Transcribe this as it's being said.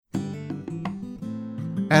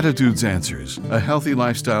Attitudes Answers, a healthy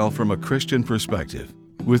lifestyle from a Christian perspective,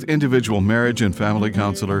 with individual marriage and family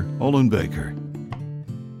counselor Olin Baker.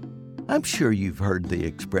 I'm sure you've heard the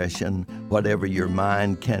expression, whatever your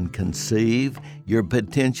mind can conceive, you're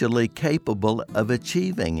potentially capable of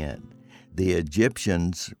achieving it. The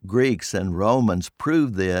Egyptians, Greeks, and Romans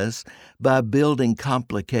proved this by building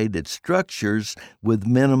complicated structures with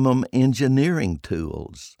minimum engineering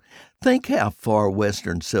tools. Think how far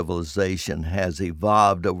Western civilization has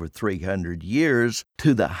evolved over 300 years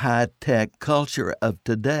to the high-tech culture of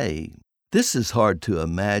today. This is hard to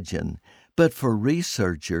imagine, but for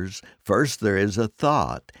researchers, first there is a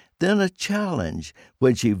thought, then a challenge,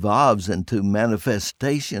 which evolves into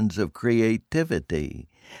manifestations of creativity.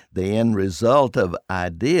 The end result of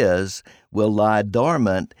ideas will lie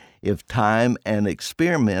dormant if time and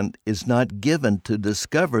experiment is not given to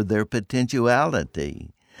discover their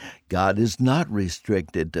potentiality. God is not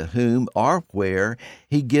restricted to whom or where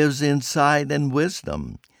He gives insight and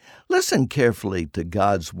wisdom. Listen carefully to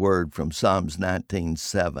God's word from Psalms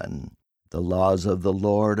 19:7. The laws of the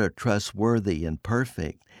Lord are trustworthy and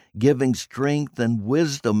perfect, giving strength and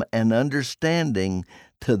wisdom and understanding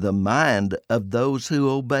to the mind of those who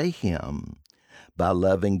obey Him. By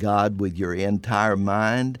loving God with your entire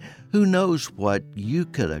mind, who knows what you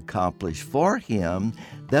could accomplish for Him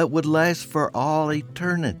that would last for all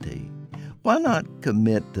eternity? Why not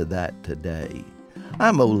commit to that today?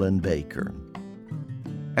 I'm Olin Baker.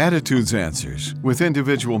 Attitudes Answers, with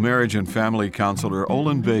individual marriage and family counselor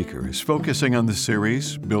Olin Baker, is focusing on the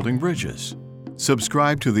series Building Bridges.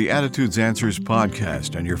 Subscribe to the Attitudes Answers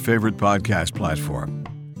podcast on your favorite podcast platform.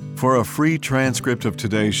 For a free transcript of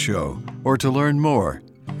today's show or to learn more,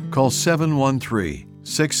 call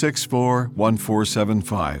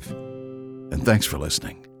 713-664-1475. And thanks for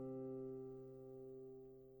listening.